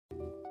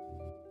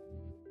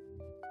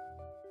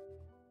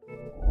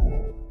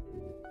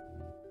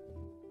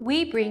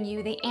We bring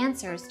you the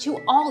answers to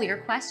all your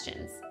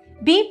questions.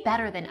 Be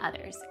better than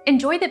others.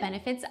 Enjoy the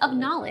benefits of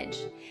knowledge.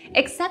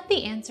 Accept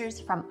the answers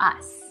from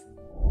us.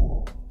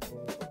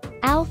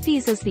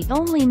 Alphys is the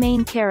only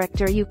main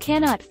character you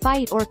cannot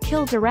fight or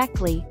kill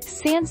directly,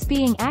 sans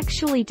being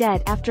actually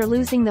dead after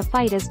losing the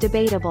fight is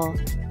debatable.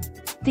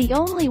 The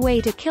only way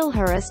to kill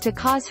her is to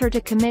cause her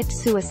to commit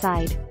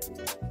suicide.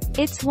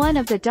 It's one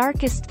of the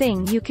darkest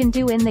thing you can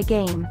do in the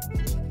game.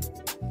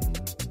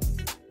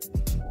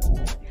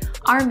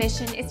 Our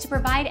mission is to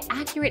provide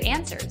accurate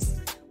answers.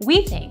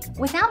 We think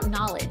without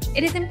knowledge,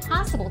 it is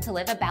impossible to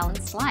live a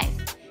balanced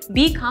life.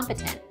 Be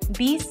competent,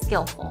 be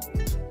skillful.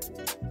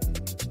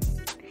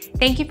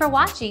 Thank you for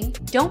watching.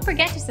 Don't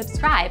forget to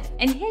subscribe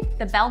and hit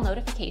the bell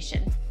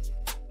notification.